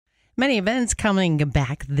Many events coming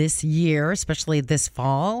back this year, especially this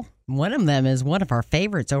fall. One of them is one of our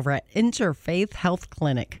favorites over at Interfaith Health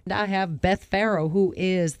Clinic. I have Beth Farrow, who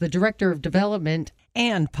is the Director of Development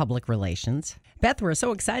and Public Relations. Beth, we're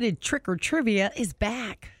so excited. Trick or Trivia is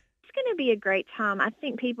back. It's going to be a great time. I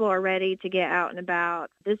think people are ready to get out and about.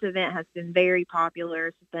 This event has been very popular.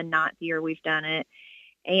 It's the 9th year we've done it.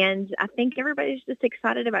 And I think everybody's just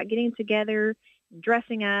excited about getting together,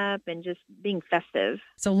 dressing up, and just being festive.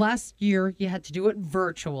 So last year you had to do it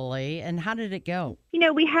virtually. And how did it go?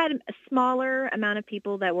 We had a smaller amount of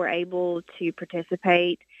people that were able to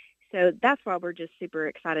participate. So that's why we're just super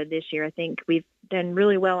excited this year. I think we've done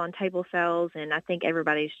really well on table sales, and I think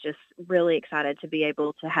everybody's just really excited to be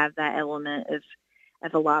able to have that element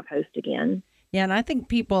of a live host again. Yeah, and I think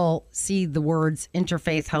people see the words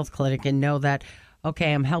Interfaith Health Clinic and know that,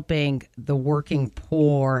 okay, I'm helping the working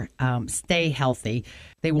poor stay healthy.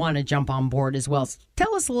 They want to jump on board as well. So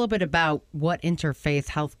tell us a little bit about what Interfaith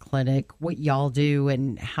Health Clinic, what y'all do,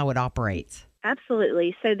 and how it operates.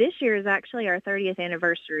 Absolutely. So this year is actually our 30th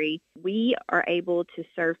anniversary. We are able to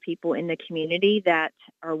serve people in the community that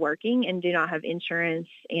are working and do not have insurance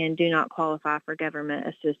and do not qualify for government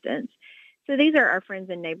assistance. So these are our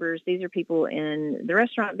friends and neighbors. These are people in the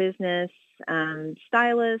restaurant business,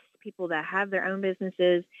 stylists, people that have their own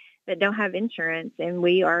businesses that don't have insurance, and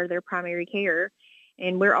we are their primary care.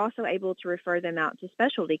 And we're also able to refer them out to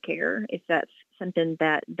specialty care if that's something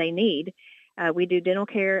that they need. We do dental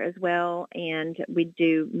care as well, and we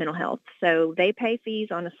do mental health. So they pay fees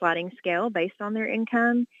on a sliding scale based on their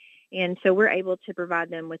income, and so we're able to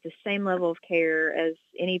provide them with the same level of care as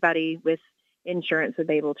anybody with insurance would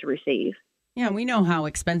be able to receive. Yeah, we know how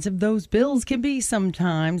expensive those bills can be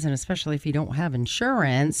sometimes, and especially if you don't have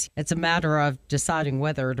insurance. It's a matter of deciding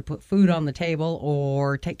whether to put food on the table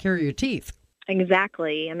or take care of your teeth.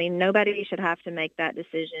 Exactly. I mean, nobody should have to make that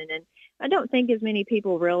decision. And I don't think as many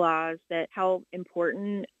people realize that how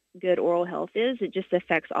important good oral health is. It just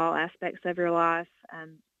affects all aspects of your life,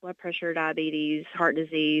 blood pressure, diabetes, heart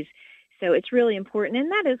disease. So it's really important.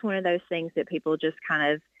 And that is one of those things that people just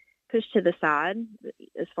kind of push to the side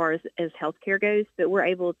as far as healthcare goes. But we're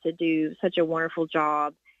able to do such a wonderful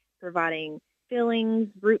job providing fillings,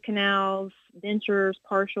 root canals, dentures,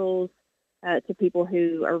 partials, to people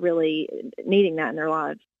who are really needing that in their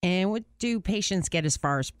lives. And what do patients get as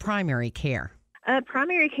far as primary care?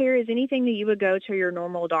 Primary care is anything that you would go to your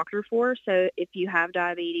normal doctor for. So if you have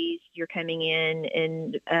diabetes, you're coming in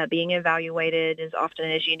and being evaluated as often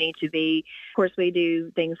as you need to be. Of course, we do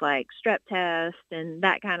things like strep tests and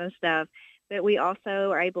that kind of stuff. But we also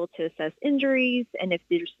are able to assess injuries, and if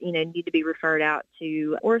there's need to be referred out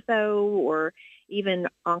to ortho or even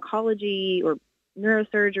oncology or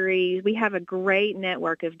neurosurgery. We have a great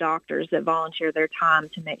network of doctors that volunteer their time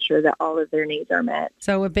to make sure that all of their needs are met.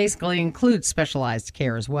 So it basically includes specialized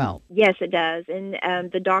care as well. Yes, it does.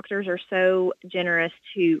 And the doctors are so generous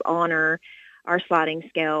to honor our sliding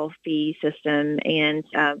scale fee system. And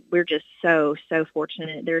we're just so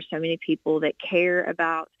fortunate. There are so many people that care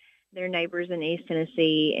about their neighbors in East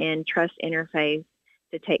Tennessee and trust Interfaith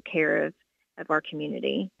to take care of our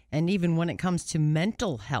community. And even when it comes to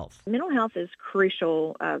mental health. Mental health is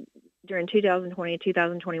crucial during 2020 and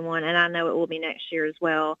 2021, and I know it will be next year as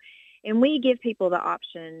well. And we give people the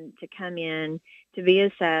option to come in to be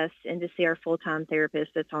assessed and to see our full-time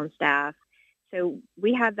therapist that's on staff. So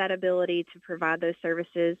we have that ability to provide those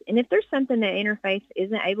services. And if there's something that Interfaith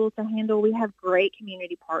isn't able to handle, we have great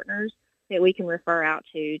community partners that we can refer out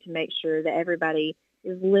to make sure that everybody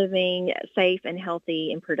is living safe and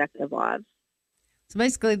healthy and productive lives. So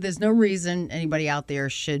basically, there's no reason anybody out there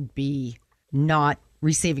should be not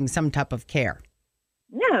receiving some type of care.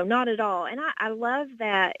 No, not at all. And I love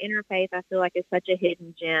that Interfaith, I feel like, is such a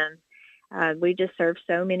hidden gem. We just serve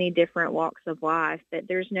so many different walks of life that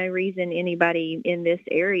there's no reason anybody in this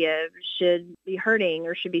area should be hurting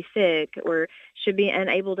or should be sick or should be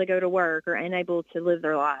unable to go to work or unable to live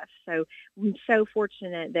their life. So I'm so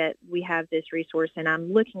fortunate that we have this resource, and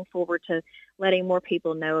I'm looking forward to letting more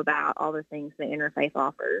people know about all the things that Interfaith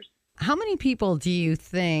offers. How many people do you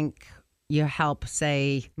think you help,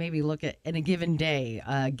 say, maybe look at in a given day,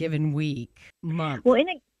 a given week, month? Well,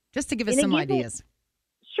 just to give us some ideas.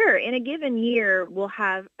 Sure. In a given year, we'll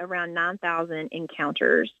have around 9,000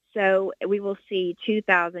 encounters. So we will see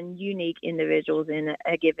 2,000 unique individuals in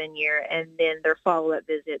a given year, and then their follow-up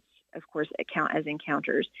visits, of course, count as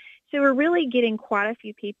encounters. So we're really getting quite a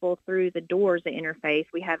few people through the doors at Interfaith.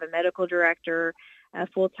 We have a medical director, a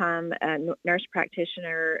full-time nurse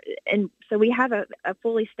practitioner, and so we have a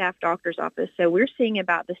fully staffed doctor's office. So we're seeing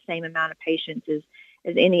about the same amount of patients as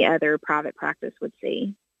any other private practice would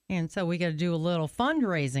see. And so we got to do a little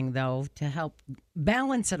fundraising, though, to help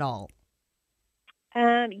balance it all.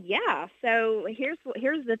 Yeah. So here's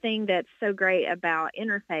the thing that's so great about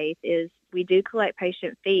Interfaith is we do collect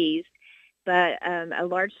patient fees, but a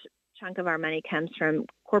large chunk of our money comes from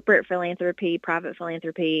corporate philanthropy, private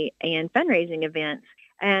philanthropy, and fundraising events,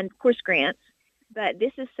 and of course grants. But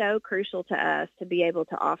this is so crucial to us to be able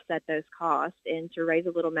to offset those costs and to raise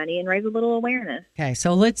a little money and raise a little awareness. Okay,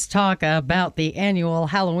 so let's talk about the annual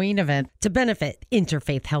Halloween event to benefit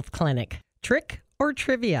Interfaith Health Clinic. Trick or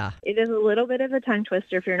trivia? It is a little bit of a tongue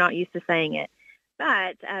twister if you're not used to saying it.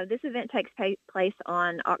 But this event takes place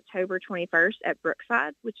on October 21st at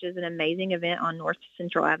Brookside, which is an amazing event on North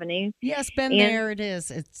Central Avenue. Yes, been there. It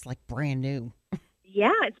is. It's like brand new.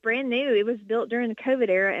 Yeah, it's brand new. It was built during the COVID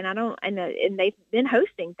era, and they've been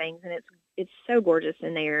hosting things, and it's so gorgeous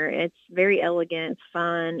in there. It's very elegant. It's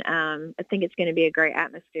fun. I think it's going to be a great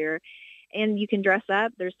atmosphere, and you can dress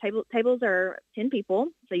up. There's tables are 10 people,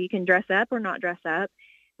 so you can dress up or not dress up.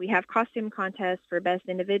 We have costume contests for best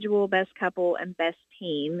individual, best couple, and best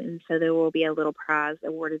team, and so there will be a little prize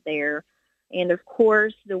awarded there. And of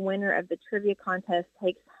course, the winner of the trivia contest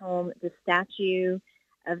takes home the statue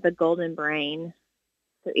of the Golden Brain.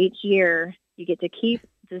 So each year you get to keep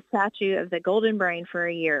the statue of the Golden Brain for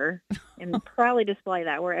a year and probably display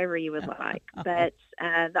that wherever you would like. But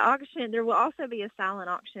the auction, there will also be a silent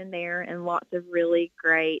auction there and lots of really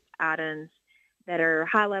great items that are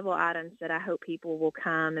high-level items that I hope people will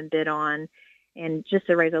come and bid on, and just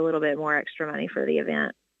to raise a little bit more extra money for the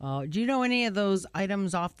event. Do you know any of those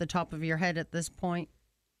items off the top of your head at this point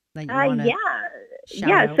that you want to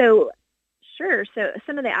shout out? So sure. So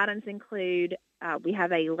some of the items include we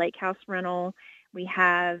have a lake house rental. We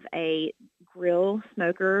have a grill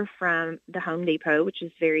smoker from the Home Depot, which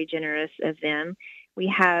is very generous of them.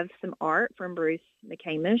 We have some art from Bruce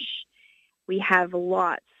McCamish. We have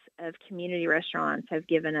lots of community restaurants have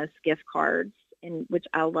given us gift cards, and which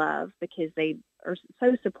I love because they are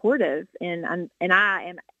so supportive, and I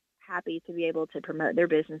am happy to be able to promote their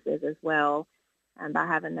businesses as well by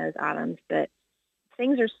having those items. But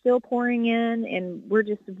things are still pouring in, and we're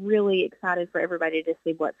just really excited for everybody to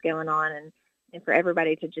see what's going on and for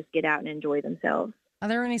everybody to just get out and enjoy themselves. Are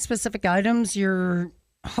there any specific items you're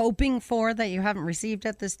hoping for that you haven't received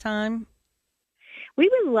at this time? We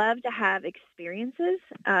would love to have experiences.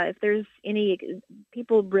 If there's any,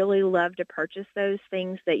 people really love to purchase those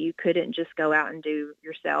things that you couldn't just go out and do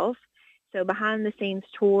yourself. So behind the scenes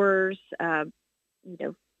tours,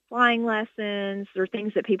 flying lessons, or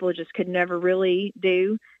things that people just could never really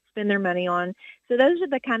spend their money on. So those are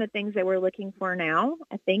the kind of things that we're looking for now,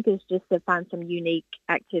 I think, is just to find some unique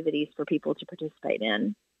activities for people to participate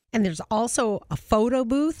in. And there's also a photo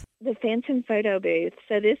booth. The Phantom Photo Booth.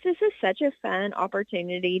 So this is such a fun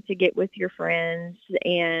opportunity to get with your friends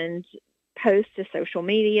and post to social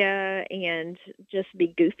media and just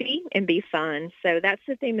be goofy and be fun. So that's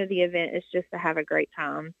the theme of the event, is just to have a great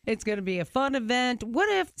time. It's going to be a fun event. What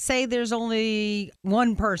if, say, there's only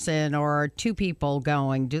one person or two people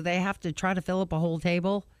going? Do they have to try to fill up a whole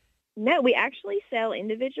table? No, we actually sell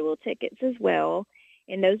individual tickets as well.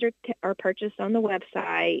 And those are purchased on the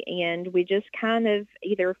website, and we just kind of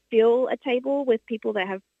either fill a table with people that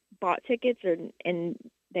have bought tickets and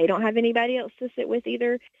they don't have anybody else to sit with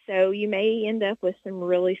either. So you may end up with some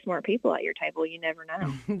really smart people at your table. You never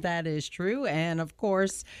know. That is true. And of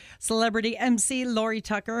course, celebrity MC Lori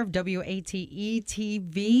Tucker of WATE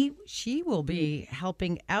TV, she will be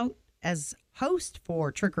helping out as host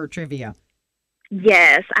for Trick or Trivia.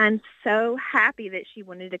 Yes, I'm so happy that she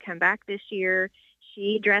wanted to come back this year.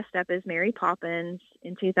 She dressed up as Mary Poppins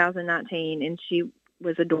in 2019, and she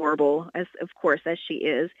was adorable, as she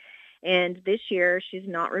is. And this year, she's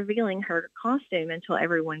not revealing her costume until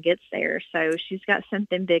everyone gets there. So she's got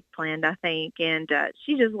something big planned, I think. And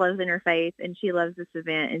she just loves Interfaith, and she loves this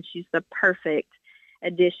event, and she's the perfect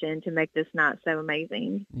addition to make this night so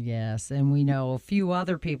amazing. Yes, and we know a few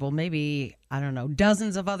other people, maybe,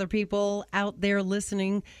 dozens of other people out there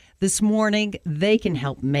listening this morning. They can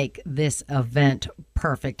help make this event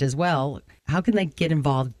perfect as well. How can they get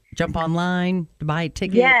involved? Jump online to buy a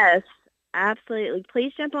ticket? Yes, absolutely.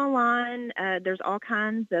 Please jump online. There's all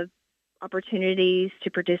kinds of opportunities to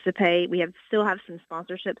participate. We still have some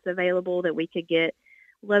sponsorships available that we could get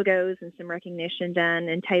logos and some recognition done,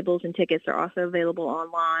 and tables and tickets are also available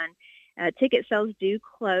online. Tickets and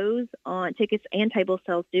table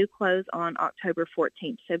sales do close on October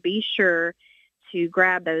 14th, so be sure to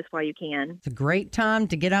grab those while you can. It's a great time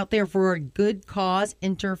to get out there for a good cause.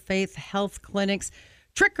 Interfaith Health Clinic's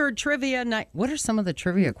Trick or trivia night. What are some of the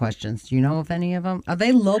trivia questions? Do you know of any of them? Are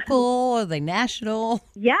they local? Are they national?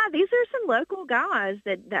 Yeah, these are some local guys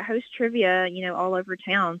that host trivia, all over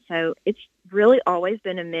town. So it's really always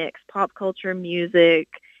been a mix: pop culture, music,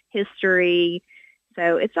 history.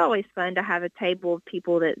 So it's always fun to have a table of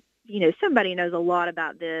people that, somebody knows a lot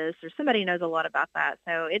about this or somebody knows a lot about that.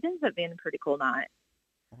 So it ends up being a pretty cool night.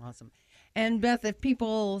 Awesome. And Beth, if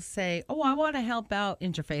people say, oh, I want to help out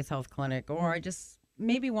Interfaith Health Clinic, or I just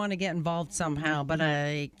maybe want to get involved somehow, but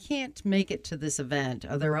I can't make it to this event,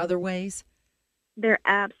 are there other ways? There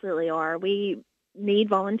absolutely are. We need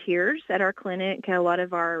volunteers at our clinic, a lot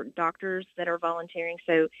of our doctors that are volunteering.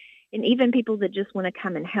 So, and even people that just want to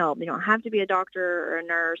come and help. You don't have to be a doctor or a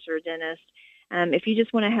nurse or a dentist. If you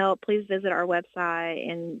just want to help, please visit our website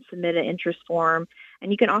and submit an interest form. And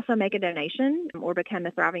you can also make a donation or become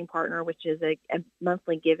a Thriving Partner, which is a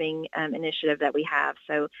monthly giving initiative that we have.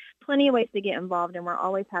 So plenty of ways to get involved, and we're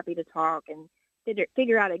always happy to talk and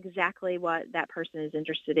figure out exactly what that person is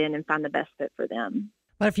interested in and find the best fit for them.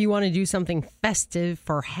 But if you want to do something festive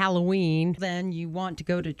for Halloween, then you want to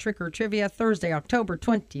go to Trick or Trivia Thursday, October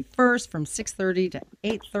 21st from 6:30 to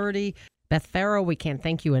 8:30. Beth Farrow, we can't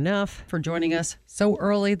thank you enough for joining us so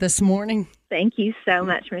early this morning. Thank you so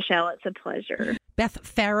much, Michelle. It's a pleasure. Beth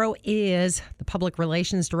Farrow is the Public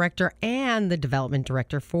Relations Director and the Development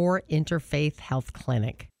Director for Interfaith Health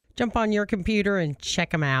Clinic. Jump on your computer and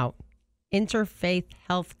check them out.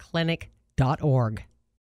 interfaithhealthclinic.org.